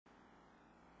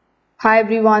Hi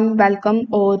everyone,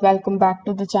 welcome back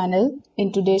to the channel.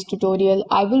 In today's tutorial,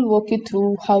 I will walk you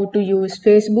through how to use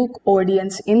Facebook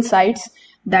Audience Insights,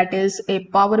 that is a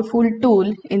powerful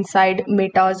tool inside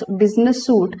Meta's business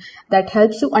suite that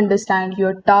helps you understand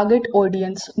your target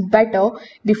audience better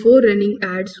before running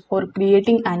ads or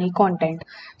creating any content.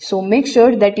 So make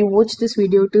sure that you watch this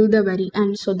video till the very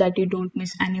end so that you don't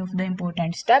miss any of the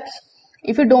important steps.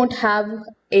 If you don't have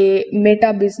a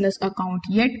Meta business account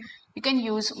yet, you can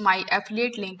use my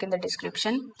affiliate link in the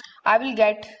description. I will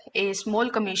get a small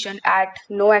commission at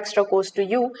no extra cost to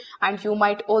you, and you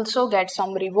might also get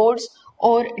some rewards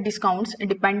or discounts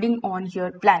depending on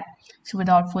your plan. So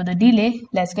without further delay,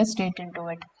 let's get straight into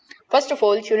it. First of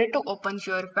all, you need to open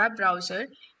your web browser,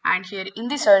 and here in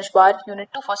the search bar, you need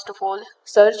to first of all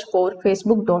search for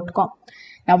facebook.com.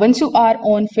 Now, once you are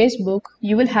on Facebook,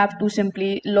 you will have to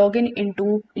simply log in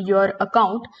into your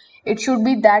account. It should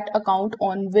be that account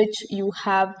on which you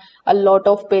have a lot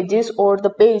of pages or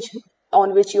the page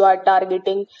on which you are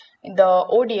targeting the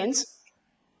audience.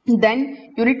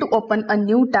 Then you need to open a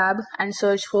new tab and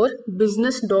search for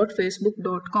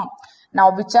business.facebook.com. Now,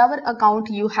 whichever account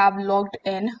you have logged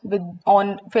in with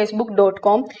on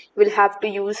facebook.com, you will have to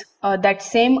use that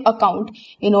same account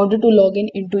in order to log in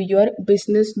into your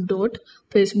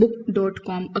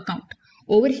business.facebook.com account.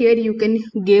 Over here, you can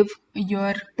give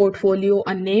your portfolio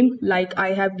a name like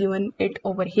I have given it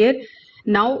over here.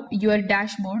 Now, your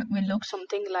dashboard will look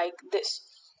something like this.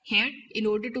 Here, in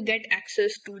order to get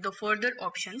access to the further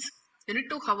options, you need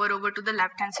to hover over to the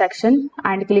left hand section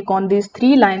and click on these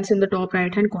three lines in the top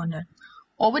right hand corner.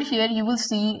 Over here, you will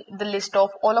see the list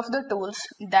of all of the tools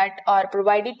that are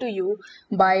provided to you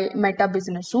by Meta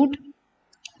Business Suite.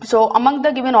 So among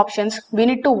the given options, we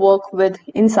need to work with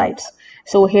insights.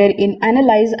 So here in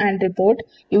analyze and report,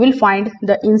 you will find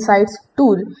the insights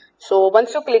tool. So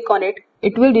once you click on it,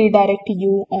 it will redirect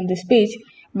you on this page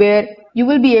where you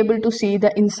will be able to see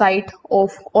the insight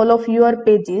of all of your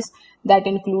pages. That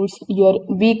includes your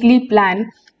weekly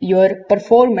plan, your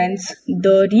performance,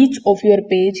 the reach of your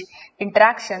page,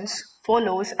 interactions,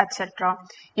 follows, etc.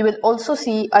 You will also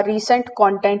see a recent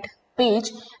content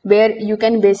page where you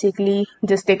can basically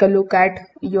just take a look at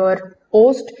your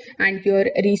post and your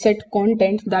recent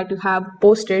content that you have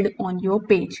posted on your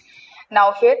page.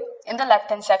 Now here in the left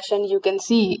hand section, you can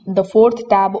see the fourth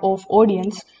tab of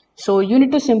audience. So you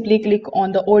need to simply click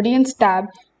on the audience tab,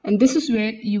 and this is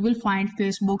where you will find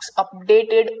Facebook's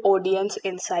updated audience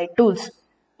insight tools.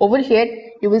 Over here,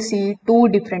 you will see two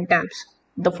different tabs.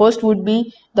 The first would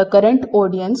be the current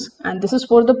audience, and this is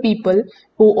for the people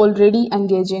who already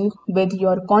engaging with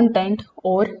your content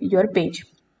or your page.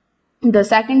 The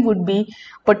second would be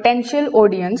potential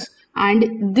audience,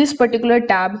 and this particular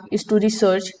tab is to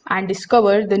research and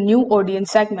discover the new audience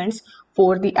segments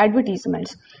for the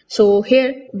advertisements. So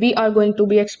here we are going to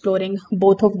be exploring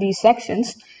both of these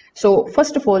sections. So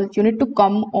first of all, you need to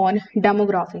come on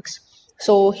demographics.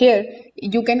 So here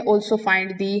you can also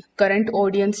find the current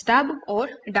audience tab or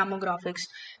demographics.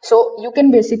 So you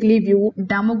can basically view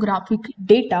demographic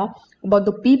data about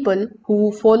the people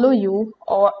who follow you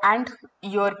and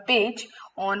your page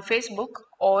on Facebook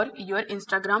or your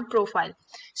Instagram profile.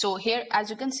 So here,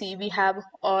 as you can see, we have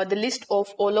the list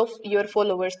of all of your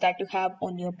followers that you have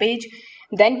on your page.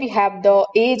 Then we have the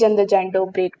age and the gender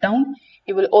breakdown.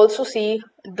 You will also see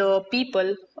the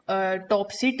people,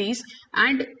 top cities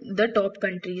and the top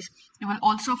countries. You will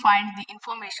also find the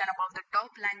information about the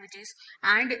top languages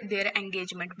and their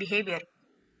engagement behavior.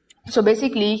 So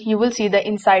basically, you will see the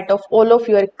insight of all of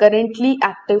your currently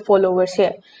active followers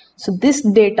here. So this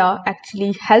data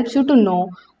actually helps you to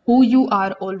know who you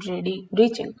are already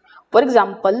reaching. For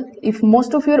example, if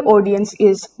most of your audience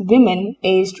is women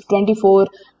aged 24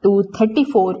 to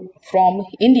 34 from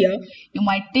India, you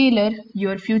might tailor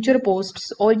your future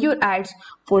posts or your ads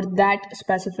for that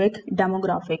specific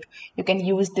demographic. You can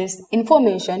use this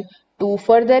information to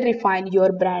further refine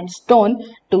your brand's tone,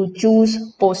 to choose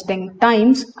posting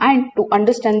times, and to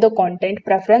understand the content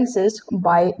preferences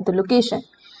by the location.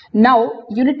 Now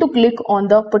you need to click on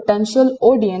the potential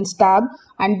audience tab,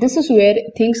 and this is where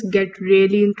things get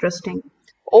really interesting.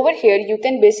 Over here, you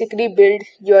can basically build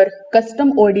your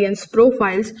custom audience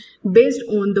profiles based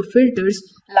on the filters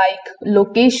like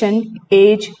location,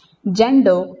 age,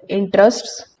 gender,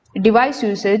 interests, device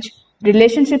usage,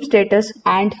 relationship status,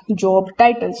 and job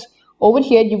titles. Over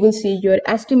here, you will see your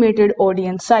estimated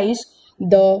audience size,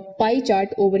 the pie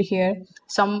chart over here,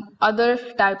 some other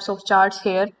types of charts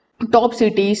here, top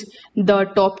cities, the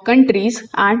top countries,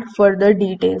 and further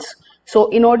details. So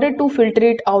in order to filter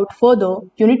it out further,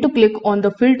 you need to click on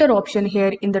the filter option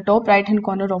here in the top right hand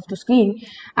corner of the screen,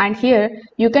 and here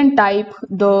you can type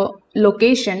the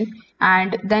location,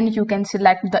 and then you can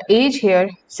select the age here,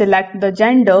 select the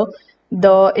gender,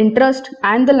 the interest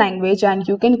and the language, and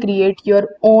you can create your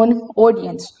own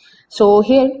audience. So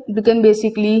here you can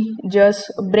basically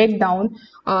just break down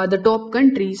the top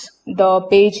countries, the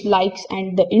page likes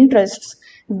and the interests,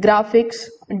 graphics,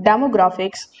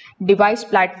 demographics, device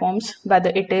platforms,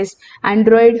 whether it is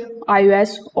Android,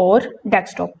 iOS or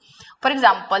desktop. For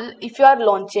example, if you are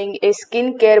launching a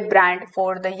skincare brand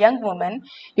for the young woman,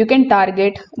 you can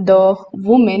target the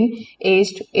woman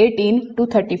aged 18 to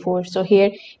 34. So here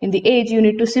in the age, you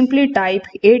need to simply type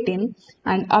 18,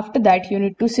 and after that you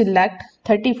need to select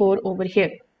 34 over here.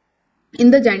 In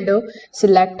the gender,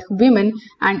 select women,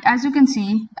 and as you can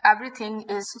see, everything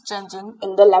is changing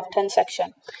in the left hand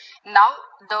section. Now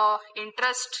the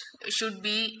interest should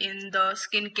be in the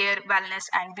skincare, wellness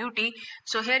and beauty.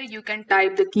 So here you can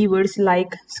type the keywords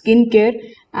like skincare,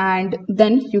 and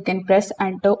then you can press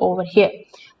enter over here.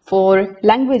 For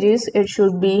languages, it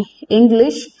should be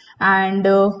English, and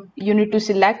you need to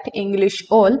select English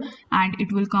all, and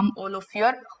it will come all of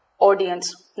your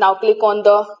audience. Now click on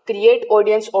the create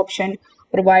audience option,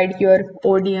 provide your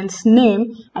audience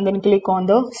name, and then click on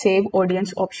the save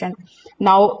audience option.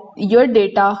 Now your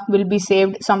data will be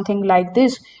saved something like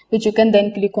this, which you can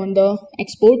then click on the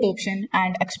export option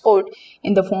and export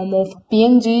in the form of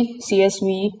PNG,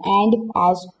 CSV and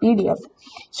as PDF.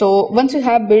 So once you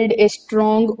have built a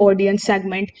strong audience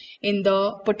segment in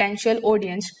the potential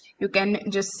audience, you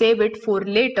can just save it for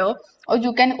later, or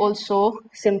you can also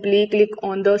simply click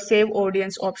on the save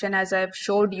audience option as I've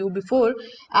showed you before,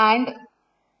 and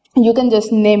you can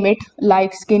just name it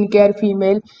like skincare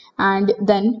female, and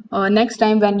then next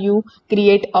time when you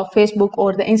create a Facebook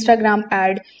or the Instagram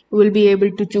ad, you will be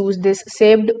able to choose this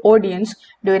saved audience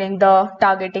during the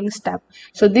targeting step.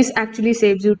 So this actually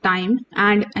saves you time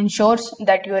and ensures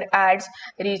that your ads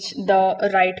reach the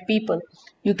right people.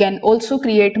 You can also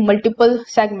create multiple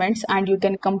segments and you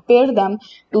can compare them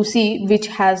to see which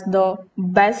has the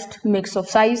best mix of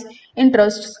size,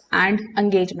 interests and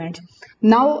engagement.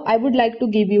 Now I would like to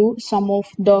give you some of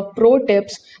the pro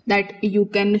tips that you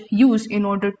can use in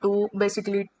order to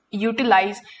basically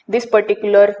utilize this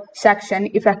particular section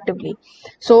effectively.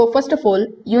 So first of all,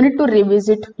 you need to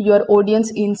revisit your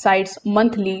audience insights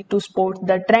monthly to spot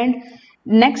the trend.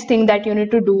 Next thing that you need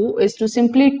to do is to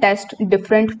simply test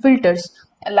different filters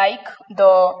like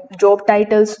the job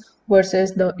titles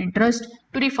versus the interest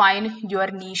to refine your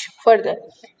niche further.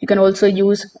 You can also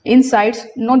use insights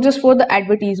not just for the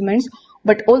advertisements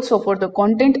but also for the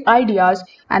content ideas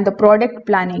and the product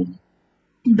planning.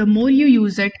 The more you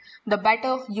use it, the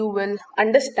better you will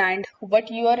understand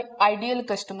what your ideal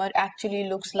customer actually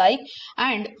looks like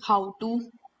and how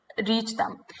to reach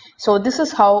them. So this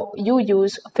is how you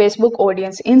use Facebook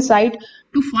Audience Insight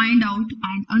to find out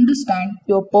and understand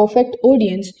your perfect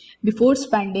audience before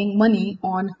spending money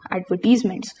on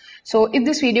advertisements. So if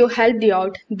this video helped you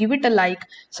out, give it a like,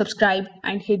 subscribe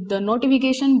and hit the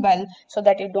notification bell so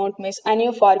that you don't miss any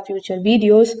of our future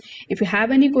videos. If you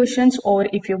have any questions or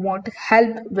if you want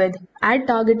help with ad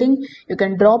targeting, you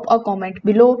can drop a comment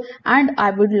below and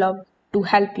I would love to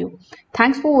help you.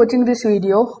 Thanks for watching this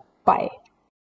video. Bye.